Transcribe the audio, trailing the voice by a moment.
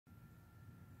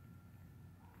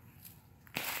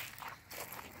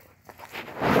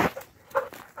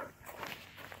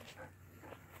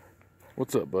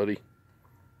What's up, buddy?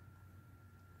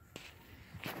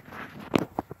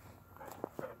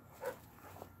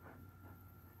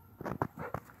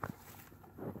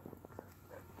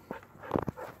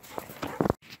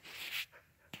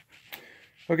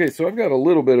 Okay, so I've to a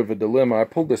little bit of a dilemma. I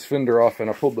pulled this fender off and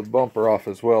I pulled the bumper off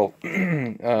as well.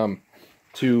 To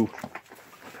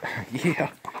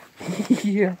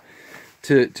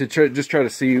try to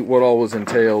see what all was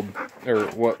entailed, or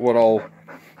what all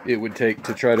it would take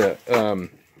to try to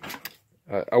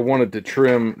I wanted to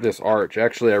trim this arch.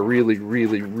 Actually, I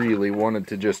really wanted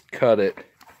to just cut it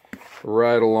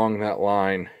right along that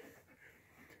line,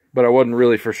 but I wasn't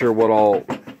really for sure what all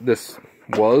this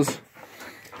was.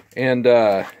 And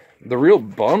the real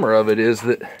bummer of it is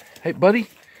that, hey buddy,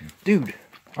 dude,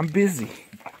 I'm busy.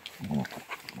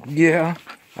 Yeah,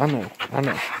 I know.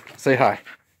 Say hi.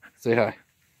 Say hi.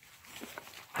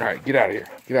 Alright, get out of here.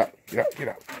 Get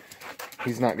out.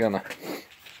 He's not gonna.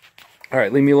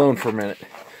 Alright, leave me alone for a minute.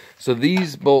 So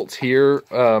these bolts here,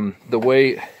 the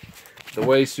way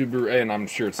Subaru, and I'm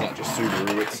sure it's not just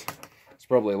Subaru, it's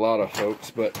probably a lot of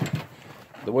folks, but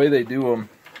the way they do them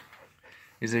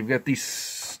is they've got these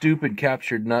stupid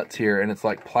captured nuts here, and it's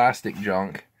like plastic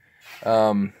junk.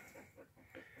 And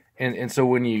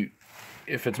so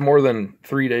if it's more than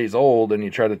 3 days old and you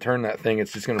try to turn that thing,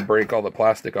 it's just going to break all the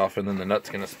plastic off, and then the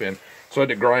nut's going to spin. So I had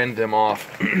to grind them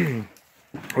off,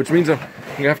 which means I'm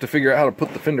going to have to figure out how to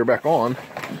put the fender back on.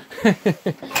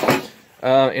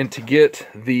 And to get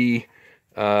the,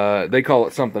 they call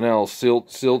it something else,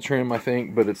 sill trim, I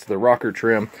think, but it's the rocker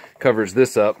trim, covers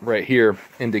this up right here.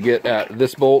 And to get at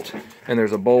this bolt, and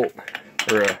there's a bolt,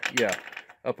 or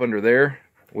up under there,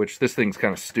 which this thing's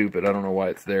kind of stupid. I don't know why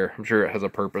it's there. I'm sure it has a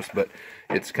purpose, but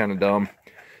it's kind of dumb.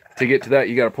 To get to that,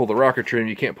 you got to pull the rocker trim.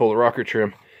 You can't pull the rocker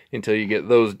trim until you get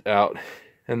those out,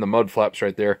 and the mud flaps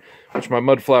right there, which my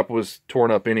mud flap was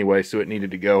torn up anyway, so it needed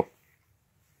to go.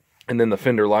 And then the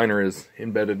fender liner is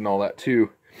embedded and all that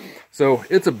too. So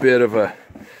it's it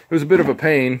was a bit of a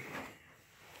pain.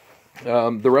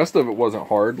 The rest of it wasn't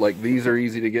hard. Like, these are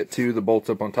easy to get to. The bolts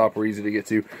up on top are easy to get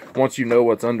to. Once you know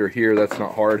what's under here, that's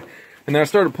not hard. And then I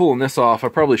started pulling this off. I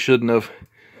probably shouldn't have,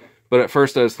 but at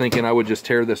first I was thinking I would just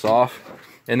tear this off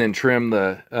and then trim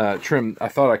the I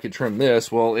thought I could trim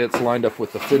this. Well, it's lined up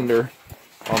with the fender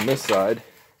on this side,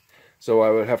 so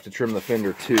I would have to trim the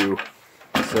fender too.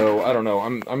 So I don't know.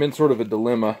 I'm in sort of a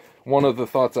dilemma. One of the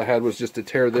thoughts I had was just to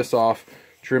tear this off,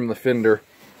 trim the fender,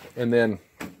 and then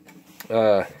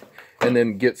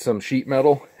get some sheet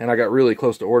metal. And I got really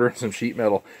close to ordering some sheet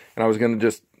metal, and I was going to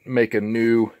just make a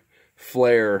new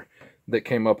flare that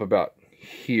came up about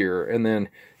here, and then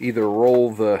either roll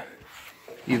the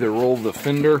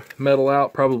fender metal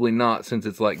out, probably not since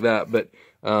it's like that, but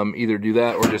either do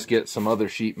that or just get some other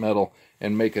sheet metal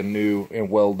and make a new and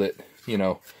weld it,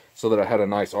 so that I had a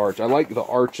nice arch. I like the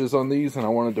arches on these, and I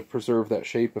wanted to preserve that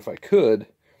shape if I could.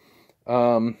 But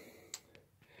I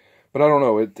don't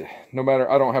know. No matter,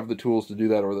 I don't have the tools to do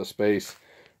that or the space,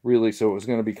 really, so it was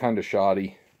going to be kind of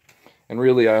shoddy. And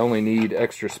really, I only need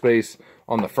extra space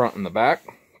on the front and the back.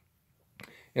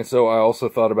 And so I also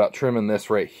thought about trimming this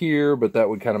right here, but that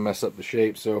would kind of mess up the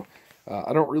shape. So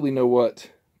I don't really know what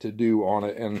to do on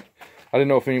it. And I didn't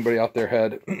know if anybody out there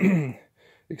had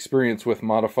experience with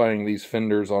modifying these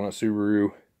fenders on a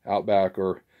Subaru Outback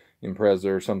or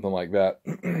Impreza or something like that.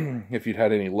 If you'd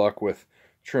had any luck with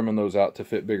trimming those out to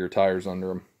fit bigger tires under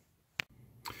them.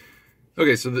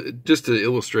 Okay, so just to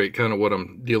illustrate kind of what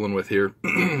I'm dealing with here,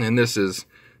 and this is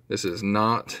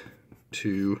not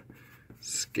to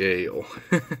scale.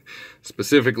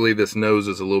 Specifically, this nose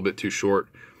is a little bit too short.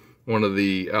 One of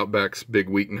the Outback's big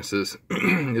weaknesses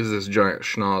is this giant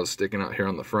schnoz sticking out here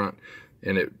on the front,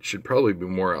 and it should probably be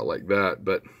more out like that,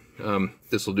 but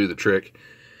this will do the trick.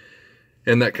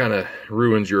 And that kind of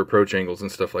ruins your approach angles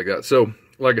and stuff like that. So,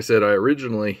 like I said,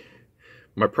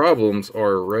 my problems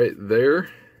are right there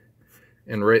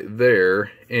and right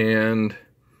there, and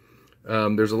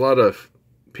there's a lot of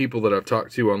people that I've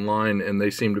talked to online, and they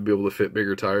seem to be able to fit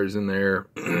bigger tires in there.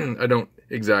 I don't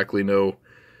exactly know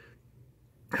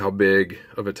how big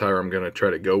of a tire I'm going to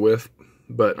try to go with,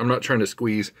 but I'm not trying to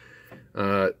squeeze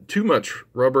too much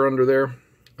rubber under there.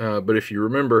 But if you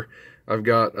remember, I've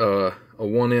got a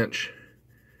 1 inch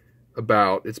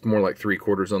about, it's more like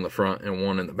 3/4 on the front and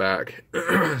 1 in the back.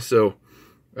 So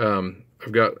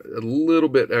I've got a little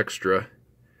bit extra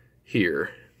here,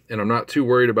 and I'm not too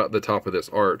worried about the top of this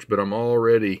arch, but I'm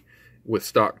already with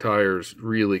stock tires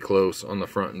really close on the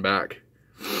front and back.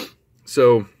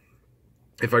 So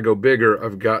if I go bigger,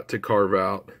 I've got to carve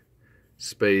out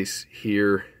space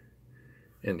here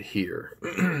and here.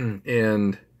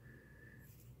 and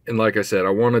And like I said,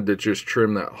 I wanted to just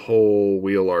trim that whole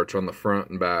wheel arch on the front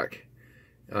and back.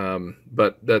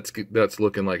 But that's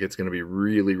looking like it's going to be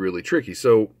really, really tricky.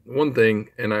 So one thing,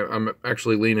 and I'm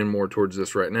actually leaning more towards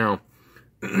this right now,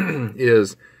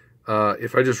 is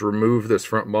if I just remove this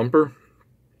front bumper,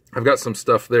 I've got some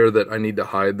stuff there that I need to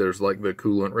hide. There's like the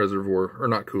coolant reservoir, or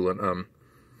not coolant,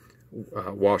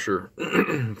 washer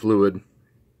fluid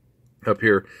up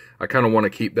here. I kind of want to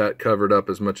keep that covered up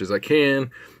as much as I can.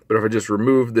 But if I just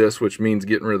remove this, which means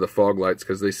getting rid of the fog lights,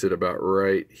 because they sit about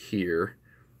right here,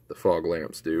 the fog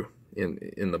lamps do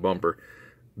in the bumper,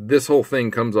 this whole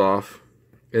thing comes off,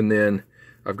 and then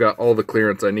I've got all the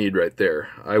clearance I need right there.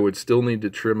 I would still need to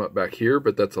trim up back here,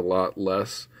 but that's a lot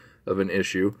less of an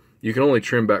issue. You can only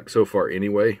trim back so far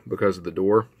anyway because of the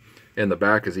door, and the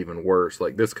back is even worse.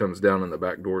 Like this comes down and the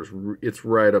back door it's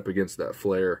right up against that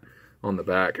flare on the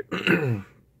back.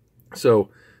 So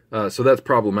that's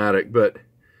problematic. But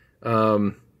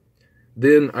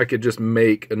then I could just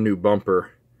make a new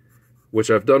bumper, which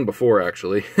I've done before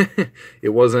actually. It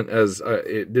wasn't as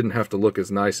it didn't have to look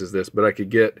as nice as this, but I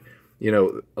could get, you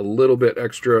know, a little bit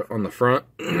extra on the front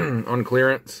on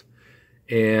clearance,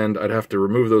 and I'd have to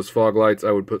remove those fog lights. I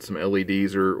would put some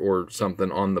LEDs or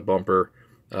something on the bumper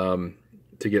to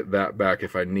get that back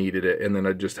if I needed it, and then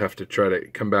I'd just have to try to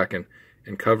come back and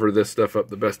cover this stuff up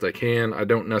the best I can. I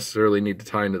don't necessarily need to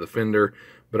tie into the fender,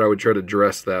 but I would try to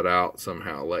dress that out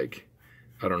somehow. Like,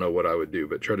 I don't know what I would do,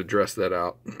 but try to dress that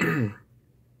out.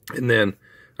 And then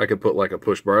I could put like a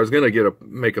push bar. I was going to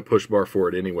make a push bar for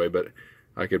it anyway, but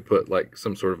I could put like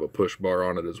some sort of a push bar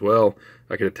on it as well.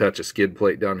 I could attach a skid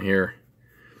plate down here.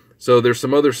 So there's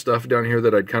some other stuff down here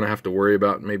that I'd kind of have to worry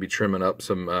about, maybe trimming up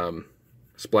some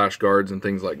splash guards and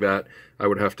things like that. I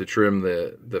would have to trim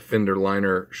the fender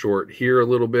liner short here a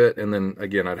little bit, and then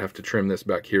again I'd have to trim this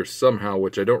back here somehow,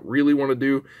 which I don't really want to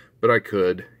do, but I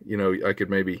could. You know, I could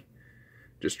maybe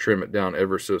just trim it down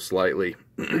ever so slightly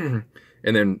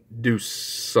and then do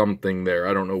something there.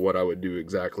 I don't know what I would do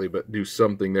exactly, but do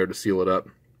something there to seal it up.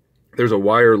 There's a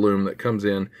wire loom that comes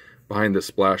in behind the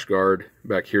splash guard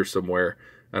back here somewhere,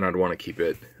 and I'd want to keep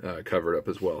it covered up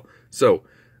as well. So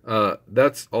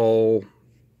that's all.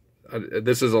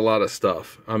 This is a lot of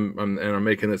stuff. I'm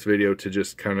making this video to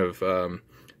just kind of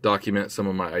document some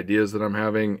of my ideas that I'm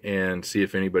having and see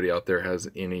if anybody out there has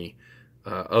any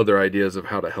other ideas of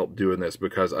how to help doing this,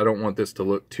 because I don't want this to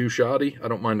look too shoddy. I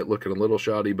don't mind it looking a little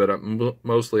shoddy, but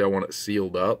mostly I want it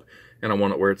sealed up, and I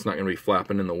want it where it's not going to be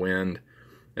flapping in the wind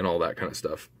and all that kind of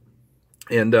stuff.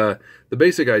 And the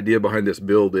basic idea behind this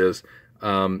build is,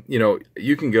 you know,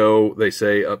 you can go, they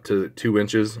say, up to 2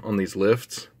 inches on these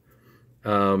lifts,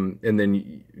 and then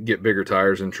you get bigger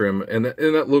tires and trim, and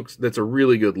that's a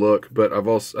really good look. But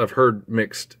I've heard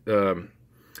mixed.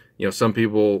 You know, some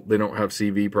people, they don't have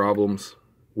CV problems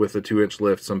with a 2-inch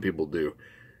lift. Some people do.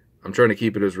 I'm trying to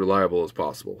keep it as reliable as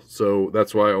possible. So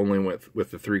that's why I only went with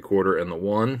the 3/4 and the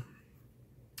 1.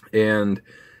 And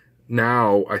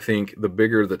now I think the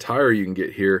bigger the tire you can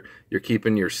get here, you're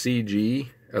keeping your CG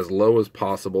as low as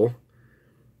possible,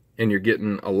 and you're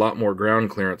getting a lot more ground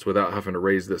clearance without having to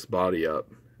raise this body up.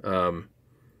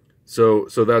 So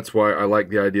that's why I like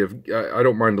the idea of, I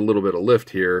don't mind a little bit of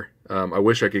lift here. I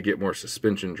wish I could get more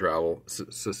suspension travel.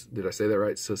 Did I say that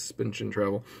right? Suspension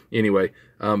travel. Anyway,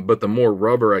 but the more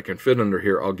rubber I can fit under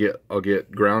here, I'll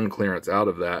get ground clearance out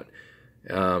of that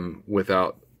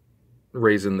without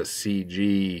raising the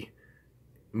CG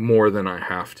more than I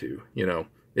have to. You know,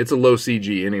 it's a low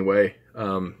CG anyway.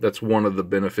 That's one of the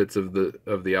benefits of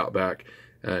the Outback.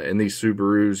 And these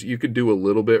Subarus, you could do a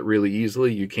little bit really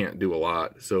easily. You can't do a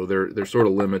lot, so they're sort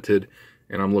of limited.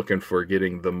 And I'm looking for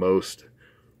getting the most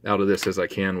out of this as I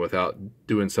can without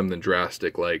doing something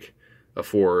drastic like a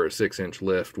 4 or 6-inch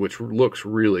lift, which looks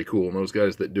really cool. And those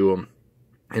guys that do them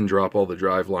and drop all the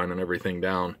drive line and everything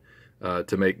down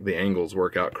to make the angles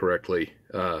work out correctly,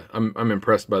 I'm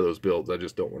impressed by those builds. I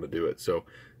just don't want to do it. So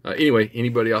anyway,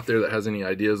 anybody out there that has any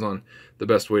ideas on the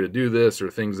best way to do this, or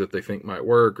things that they think might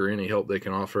work, or any help they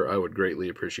can offer, I would greatly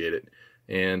appreciate it.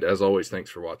 And as always,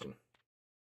 thanks for watching.